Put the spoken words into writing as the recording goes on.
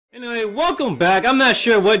Anyway, welcome back. I'm not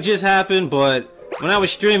sure what just happened, but when I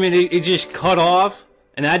was streaming, it just cut off,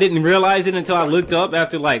 and I didn't realize it until I looked up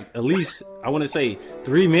after like at least, I want to say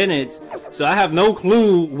 3 minutes. So I have no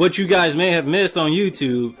clue what you guys may have missed on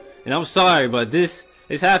YouTube, and I'm sorry, but this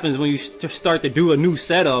happens when you start to do a new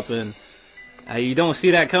setup, and you don't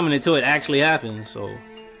see that coming until it actually happens. So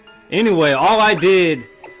anyway, all I did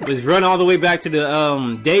was run all the way back to the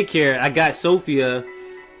daycare. I got Sophia.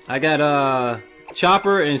 I got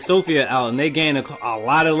Chopper and Sophia out, and they gained a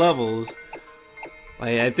lot of levels.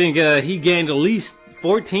 Like, I think he gained at least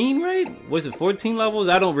 14, right? Was it 14 levels?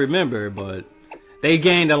 I don't remember, but they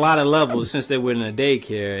gained a lot of levels since they were in a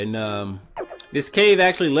daycare. And this cave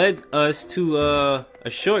actually led us to a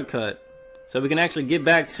shortcut, so we can actually get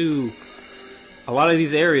back to a lot of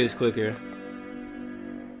these areas quicker.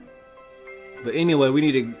 But anyway, we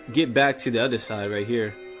need to get back to the other side right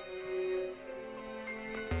here.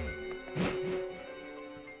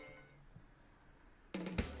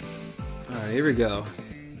 Alright, here we go.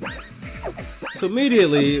 So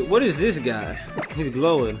immediately, what is this guy? He's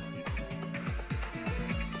glowing.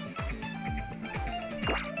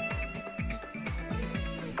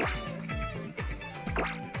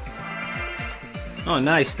 Oh,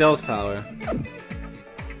 nice stealth power.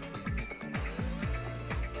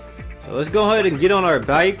 So let's go ahead and get on our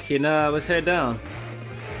bike and let's head down.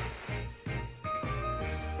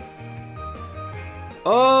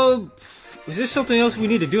 Oh, is there something else we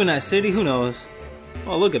need to do in that city? Who knows?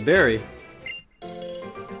 Oh, look, a berry.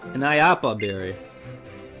 An Ayapa berry.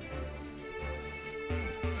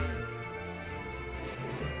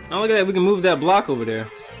 Oh, look at that. We can move that block over there.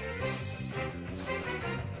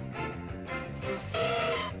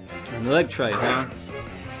 An electrite, huh?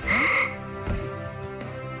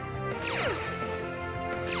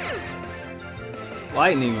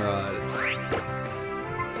 Lightning rod.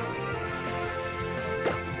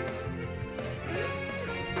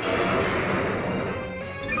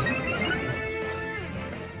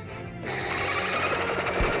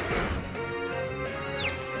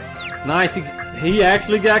 Nice, he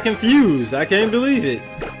actually got confused. I can't believe it.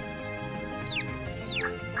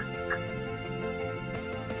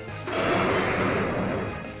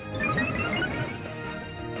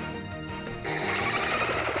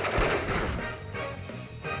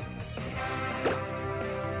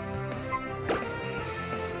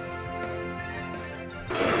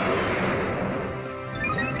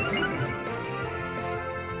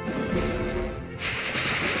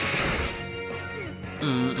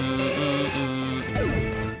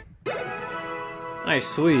 Nice,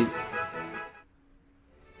 sweet.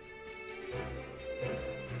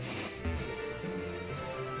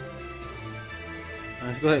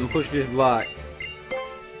 Let's go ahead and push this block.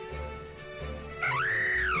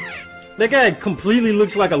 That guy completely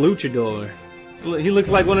looks like a luchador. He looks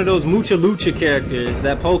like one of those Mucha Lucha characters,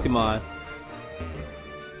 that Pokemon.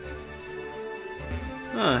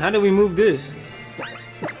 Huh, how do we move this?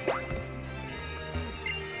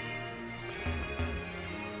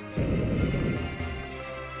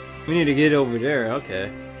 We need to get over there,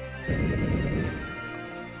 okay.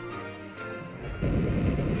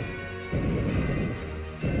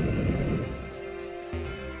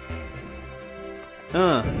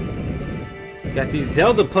 Huh. Got these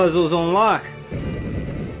Zelda puzzles on lock.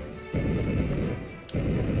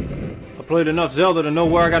 I played enough Zelda to know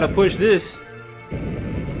where I gotta push this.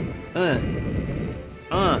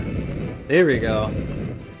 There we go.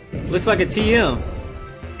 Looks like a TM.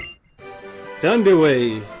 Thunder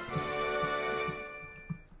Wave.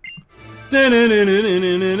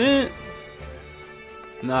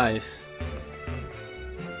 Nice.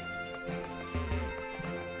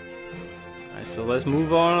 Alright, so let's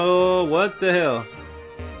move on. Oh, what the hell?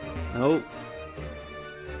 Nope.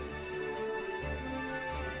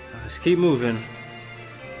 Let's keep moving.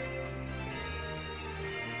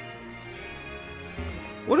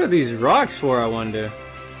 What are these rocks for, I wonder?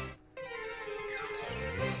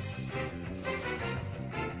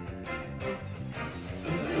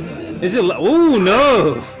 Is it? Ooh,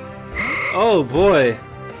 no! Oh boy!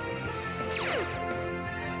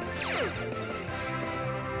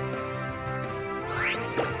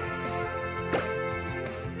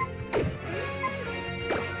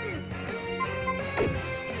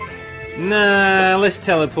 Nah, let's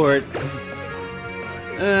teleport.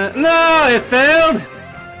 No, it failed!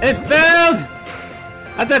 It failed!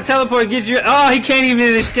 I thought teleport gets you. Oh, he can't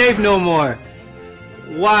even escape no more.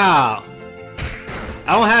 Wow.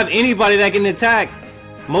 I don't have anybody that can attack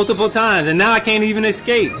multiple times, and now I can't even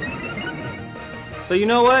escape. So you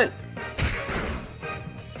know what?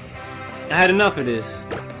 I had enough of this.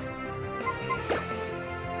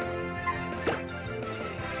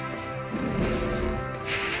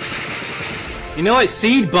 You know what?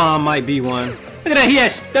 Seed Bomb might be one. Look at that, he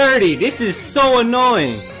has 30. This is so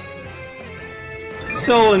annoying.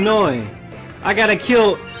 So annoying. I gotta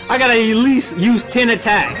at least use 10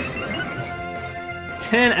 attacks.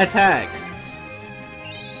 10 attacks.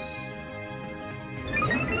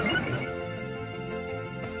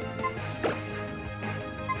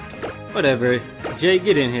 Whatever. Jay,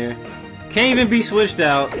 get in here. Can't even be switched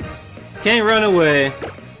out. Can't run away.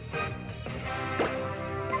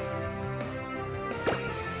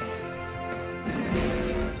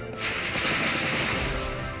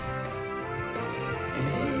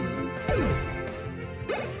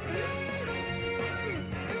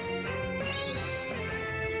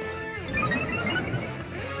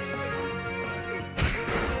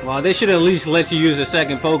 Wow, they should at least let you use a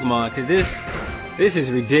second Pokemon, because this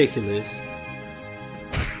is ridiculous.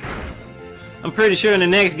 I'm pretty sure in the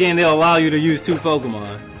next game they'll allow you to use 2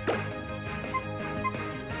 Pokemon.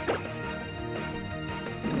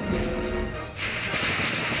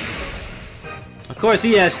 Of course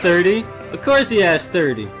he has 30. Of course he has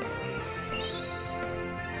 30.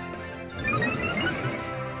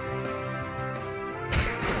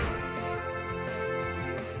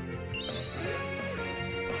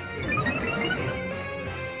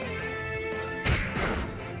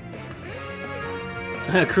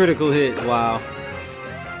 A critical hit, wow.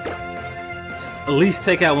 At least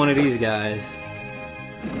take out one of these guys.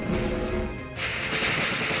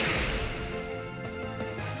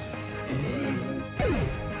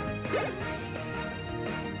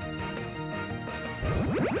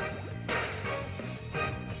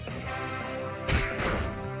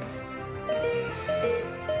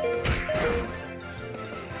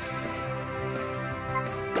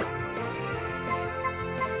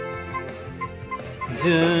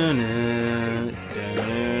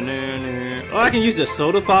 Oh, I can use a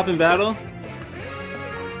soda pop in battle?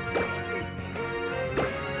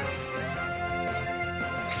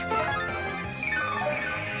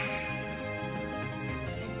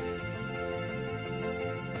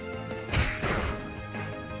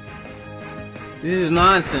 This is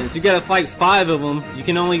nonsense. You gotta fight 5 of them. You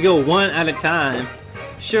can only go 1 at a time.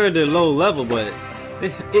 Sure, they're low level, but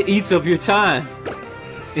it eats up your time.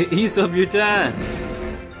 It eats up your time.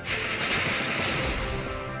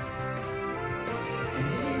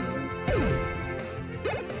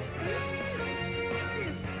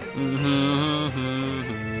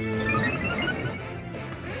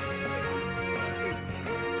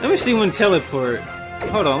 Let me see when teleport.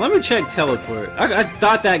 Hold on, let me check teleport. I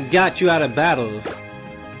thought that got you out of battles.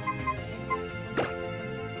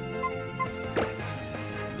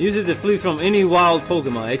 Use it to flee from any wild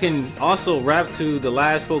Pokemon. It can also wrap to the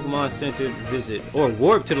last Pokemon Center visit, or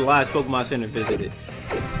warp to the last Pokemon Center visited.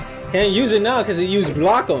 Can't use it now because it used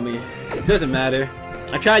block on me. It doesn't matter.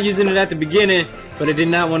 I tried using it at the beginning, but it did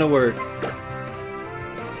not want to work.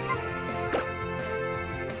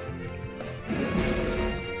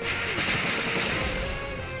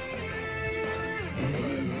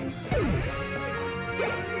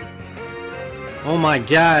 Oh my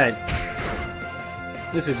god.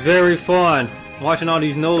 This is very fun. Watching all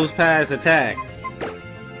these nose pads attack.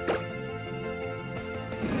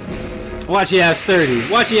 Watch he has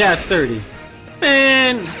 30. Watch he has 30.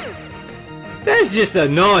 Man, that's just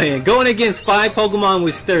annoying. Going against 5 Pokemon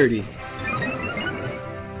with 30.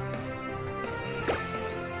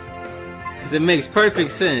 Because it makes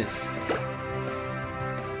perfect sense.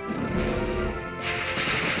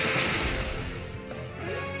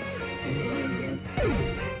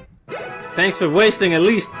 Thanks for wasting at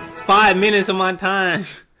least 5 minutes of my time.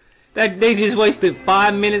 They just wasted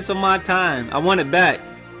 5 minutes of my time. I want it back.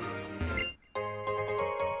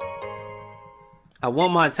 I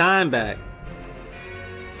want my time back.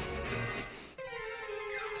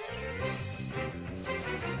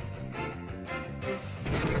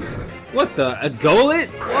 What the? A Golett?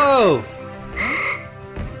 Whoa!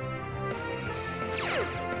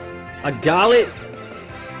 A Golett?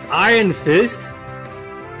 Iron Fist?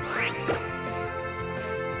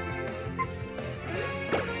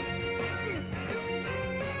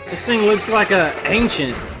 This thing looks like a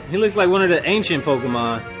ancient. He looks like one of the ancient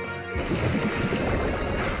Pokemon.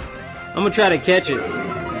 I'm gonna try to catch it.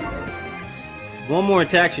 One more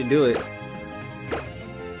attack should do it.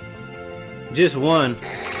 Just one.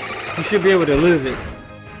 You should be able to live it.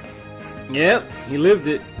 Yep, he lived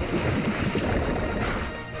it.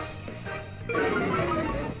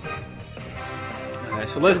 Alright,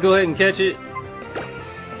 so let's go ahead and catch it.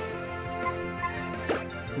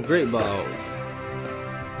 Great Ball.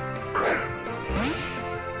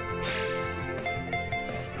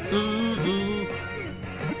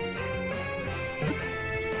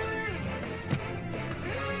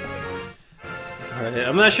 Alright,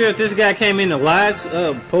 I'm not sure if this guy came in the last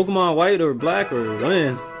Pokemon White or Black or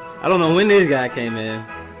when. I don't know when this guy came in.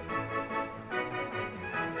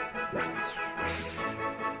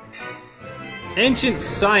 Ancient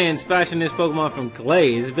science fashioned this Pokemon from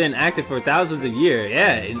clay. It's been active for thousands of years.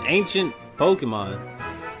 Yeah, an ancient Pokemon.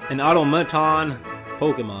 An automaton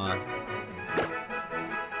Pokemon.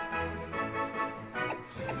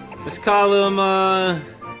 Let's call him,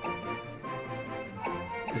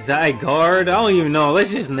 Zygarde? I don't even know. Let's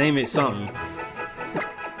just name it something.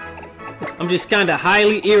 I'm just kinda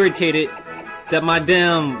highly irritated that my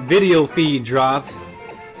damn video feed dropped.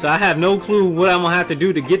 So I have no clue what I'm gonna have to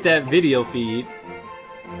do to get that video feed.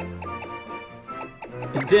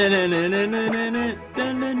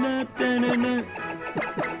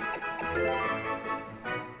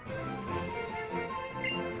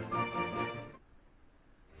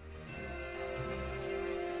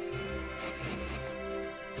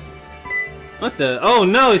 What the? Oh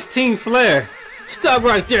no, it's Team Flare. Stop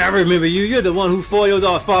right there, I remember you. You're the one who foiled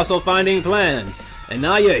our fossil finding plans. And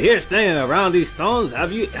now you're here standing around these stones.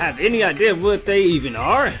 Have you any idea what they even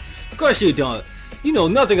are? Of course you don't. You know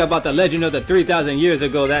nothing about the legend of the 3,000 years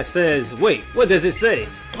ago that says, wait, what does it say?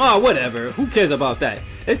 Oh, whatever. Who cares about that?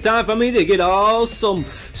 It's time for me to get all some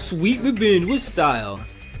sweet revenge with style.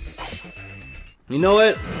 You know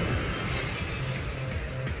what?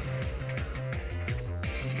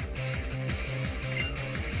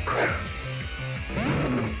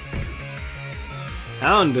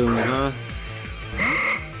 Houndoom, huh?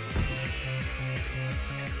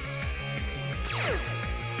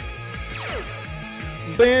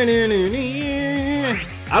 I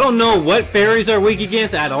don't know what fairies are weak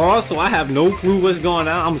against at all, so I have no clue what's going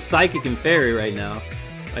on. I'm psychic and fairy right now,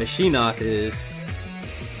 like Sheenoth is.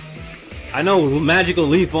 I know magical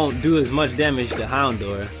leaf won't do as much damage to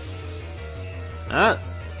Houndour. Ah,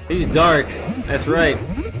 he's dark. That's right.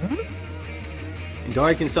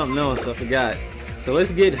 Dark and something else, I forgot. So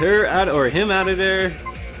let's get her out or him out of there.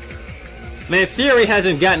 Man, Fury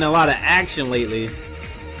hasn't gotten a lot of action lately.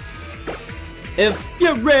 If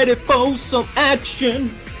you're ready for some action,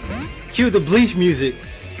 cue the Bleach music.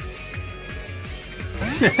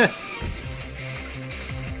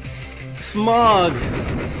 Smog.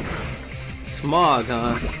 Smog,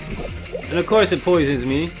 huh? And of course it poisons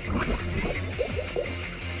me.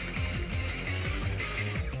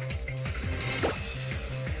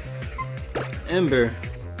 Ember.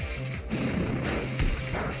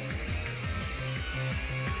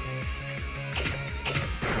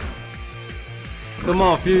 Come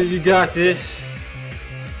on, Fury, you got this.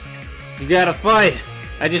 You gotta fight.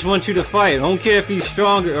 I just want you to fight. I don't care if he's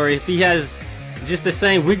stronger or if he has just the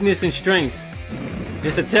same weakness and strength.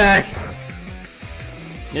 Just attack.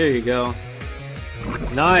 There you go.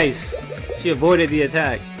 Nice. She avoided the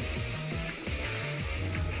attack.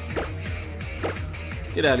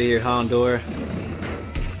 Get out of here, Houndour.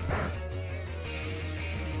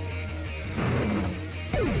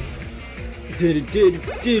 There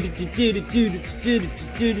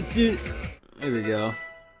we go.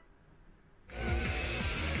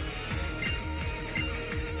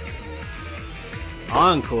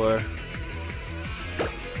 Encore.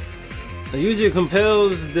 The user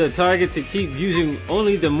compels the target to keep using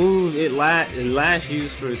only the move it last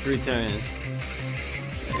used for 3 turns.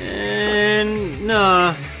 And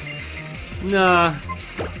nah.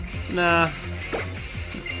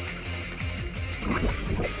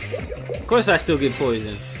 Of course I still get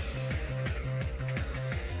poisoned.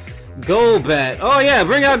 Golbat. Oh yeah,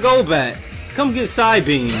 bring out Golbat. Come get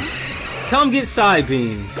Psybeam. Come get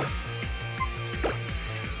Psybeam.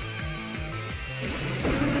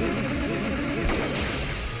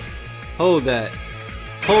 Hold that.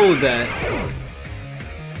 Hold that.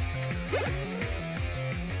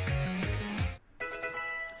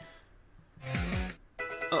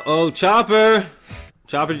 Uh-oh, Chopper.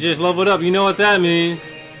 Chopper just leveled up. You know what that means.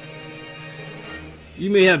 You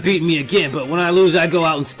may have beaten me again, but when I lose, I go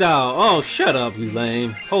out in style. Oh, shut up, you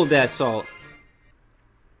lame. Hold that salt.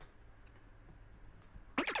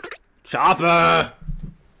 Chopper!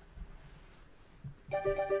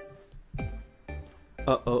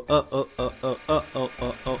 Uh-oh.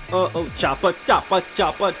 Chopper, chopper,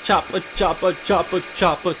 chopper, chopper, chopper, chopper,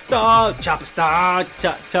 chopper, star. Chopper star,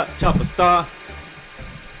 chopper star.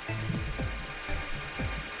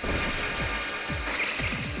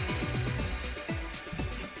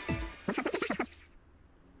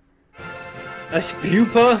 That's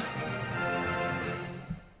Pupa?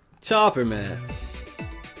 Chopper, man.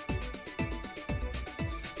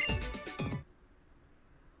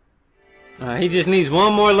 He just needs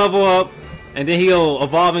one more level up, and then he'll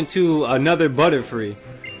evolve into another Butterfree.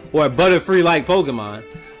 Or a Butterfree-like Pokemon.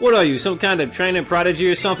 What are you, some kind of training prodigy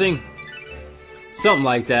or something? Something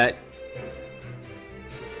like that.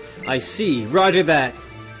 I see. Roger that.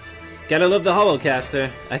 Gotta love the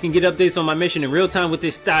Holocaster. I can get updates on my mission in real time with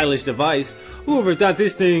this stylish device. Whoever thought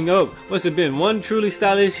this thing up must have been one truly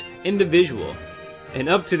stylish individual. And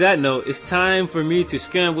up to that note, it's time for me to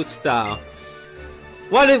scram with style.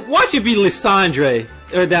 Why should it be Lysandre,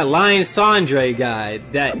 or that Lyon Sandre guy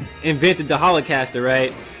that invented the Holocaster,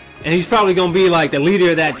 right? And he's probably gonna be like the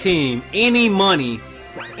leader of that team. Any money.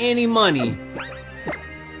 Any money.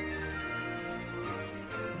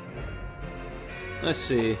 Let's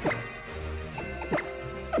see.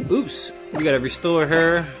 Oops. We gotta restore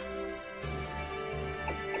her.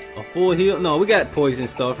 A full heal? No, we got poison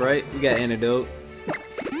stuff, right? We got antidote.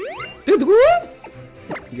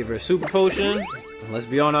 Give her a super potion. Let's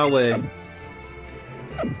be on our way.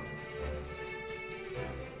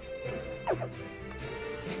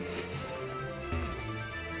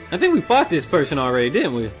 I think we fought this person already,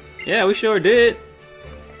 didn't we? Yeah, we sure did.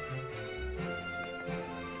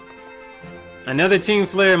 Another Team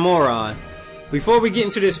Flare moron. Before we get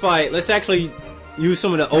into this fight, let's actually use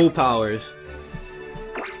some of the O powers.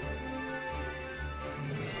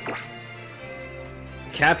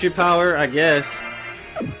 Capture power, I guess.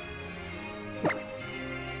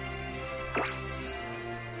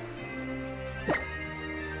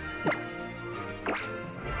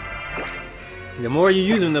 The more you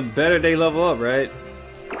use them, the better they level up, right?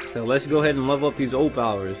 So let's go ahead and level up these O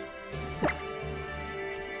powers.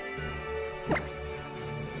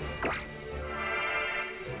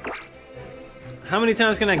 How many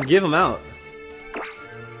times can I give them out?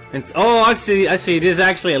 And oh, I see. There's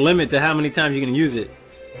actually a limit to how many times you can use it.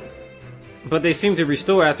 But they seem to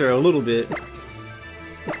restore after a little bit.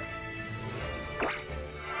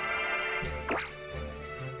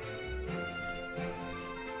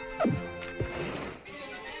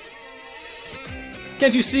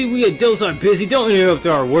 Can't you see we adults are busy? Don't interrupt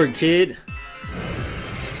our work, kid.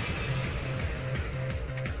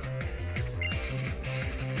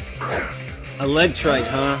 Electrike,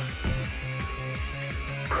 huh?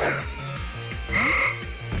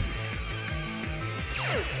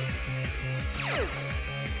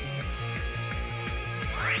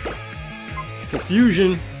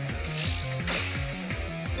 Confusion.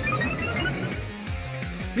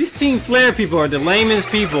 These Team Flare people are the lamest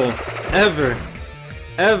people ever.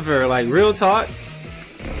 Ever. Like, real talk.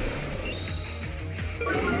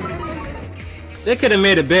 They could have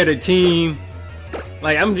made a better team.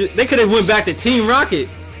 Like, they could have went back to Team Rocket,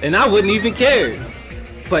 and I wouldn't even care.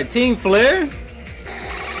 But Team Flare?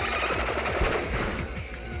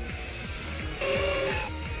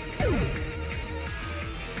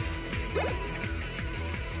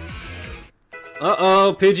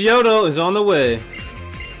 Uh-oh, Pidgeotto is on the way.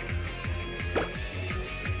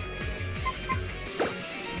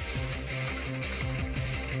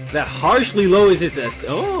 That harshly lowers its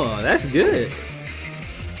oh, that's good.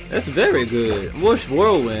 That's very good. Whoosh,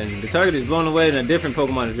 Whirlwind. The target is blown away and a different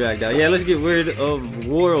Pokemon is dragged out. Yeah, let's get rid of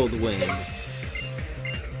Whirlwind.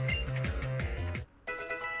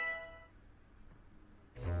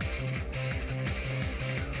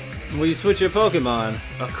 Will you switch your Pokemon?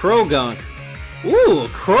 A Krogunk. Ooh, a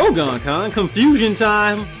Krogunk, huh? Confusion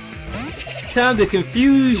time. Time to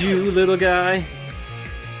confuse you, little guy.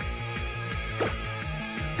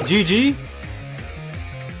 GG.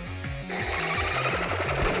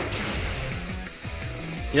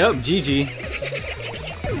 Yep, GG.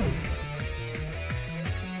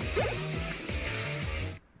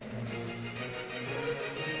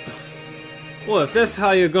 Well, if that's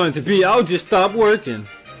how you're going to be, I'll just stop working.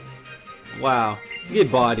 Wow. Get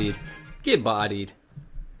bodied. Get bodied.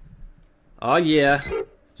 Oh yeah.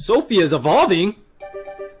 Sophia's evolving.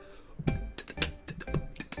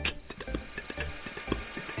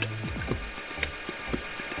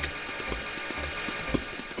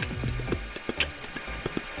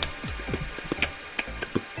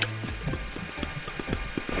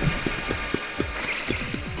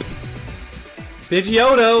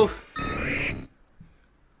 Pidgeotto!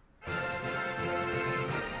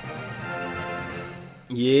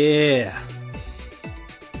 Yeah!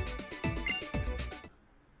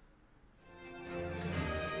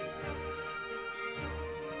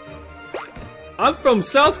 I'm from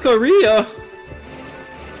South Korea!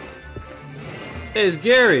 It's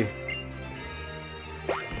Gary.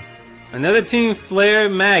 Another Team Flare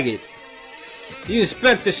Maggot. You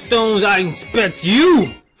inspect the stones, I inspect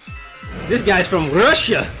you! This guy's from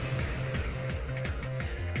Russia.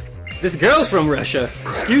 This girl's from Russia.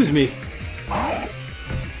 Excuse me.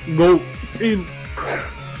 Go in.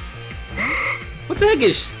 What the heck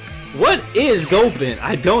is What is Gopin?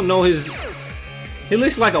 I don't know his... He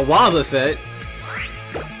looks like a Wobbuffet.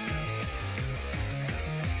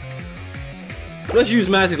 Let's use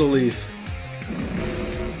Magical Leaf.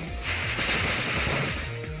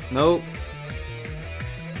 Nope.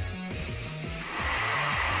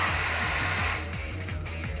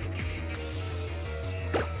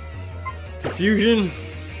 Confusion.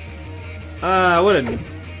 What a...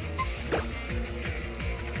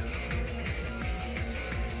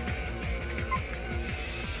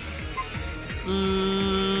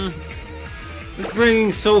 Let's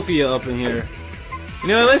bring Sophia up in here. You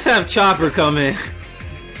know, let's have Chopper come in.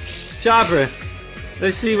 Chopper,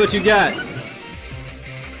 let's see what you got.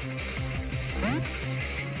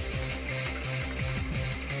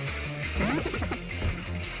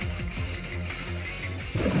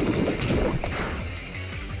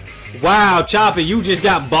 Wow, Chopper, you just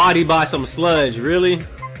got bodied by some sludge, really?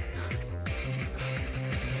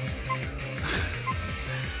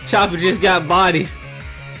 Chopper just got bodied.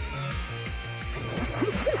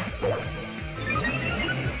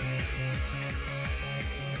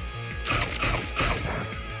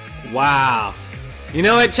 Wow. You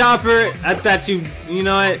know what, Chopper? I thought you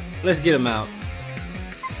know what? Let's get him out.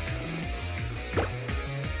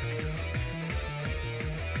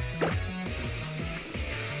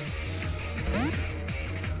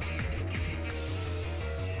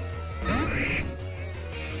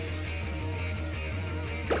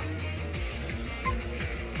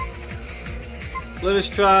 Let us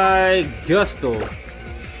try Gusto.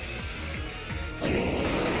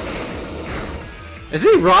 Is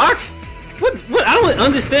he rock? What? I don't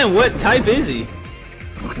understand. What type is he?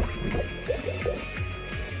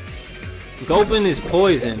 Gopin is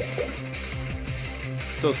poison.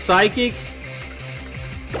 So psychic?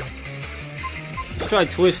 Let's try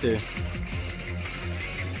Twister.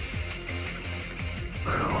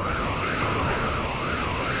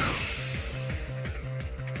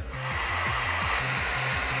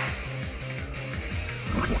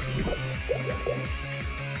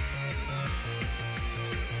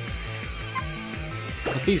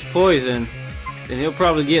 If he's poison, then he'll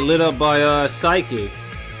probably get lit up by psychic.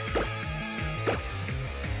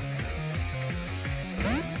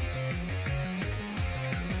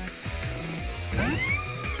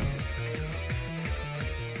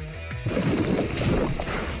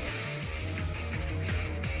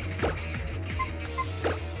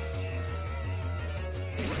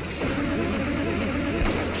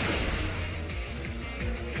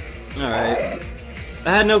 Alright. I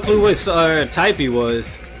had no clue what type he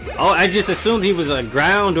was. Oh, I just assumed he was a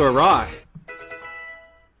ground or a rock.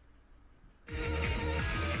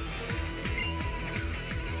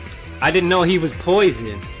 I didn't know he was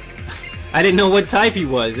poison. I didn't know what type he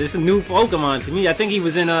was. It's a new Pokemon to me. I think he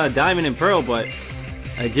was in Diamond and Pearl, but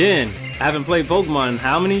again, I haven't played Pokemon in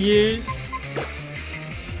how many years?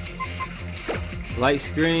 Light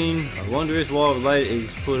screen. A wondrous wall of light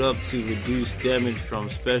is put up to reduce damage from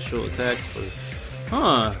special attacks.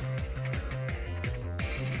 Huh.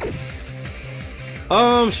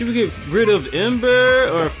 Should we get rid of Ember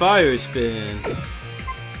or Fire Spin?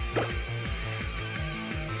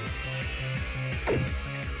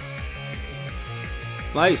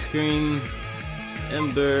 Light screen,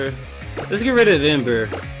 Ember. Let's get rid of Ember.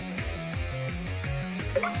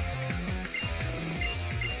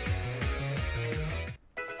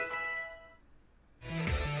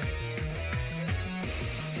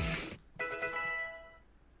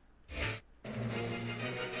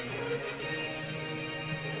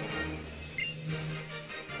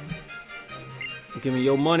 Give me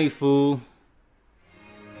your money, fool.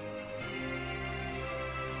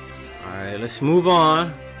 Alright, let's move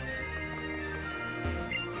on.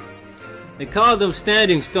 They call them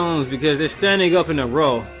standing stones because they're standing up in a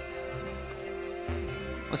row.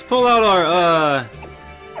 Let's pull out our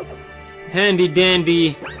handy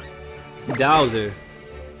dandy Dowser.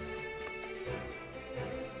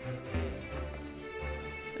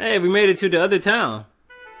 Hey, we made it to the other town.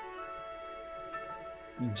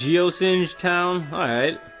 Geosinge town.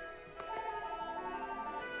 Alright.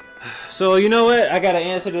 So you know what? I gotta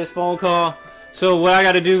answer this phone call. So what I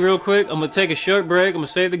gotta do real quick, I'm gonna take a short break, I'm gonna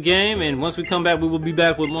save the game, and once we come back we will be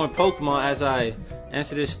back with more Pokemon as I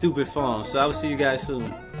answer this stupid phone. So I will see you guys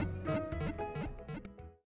soon.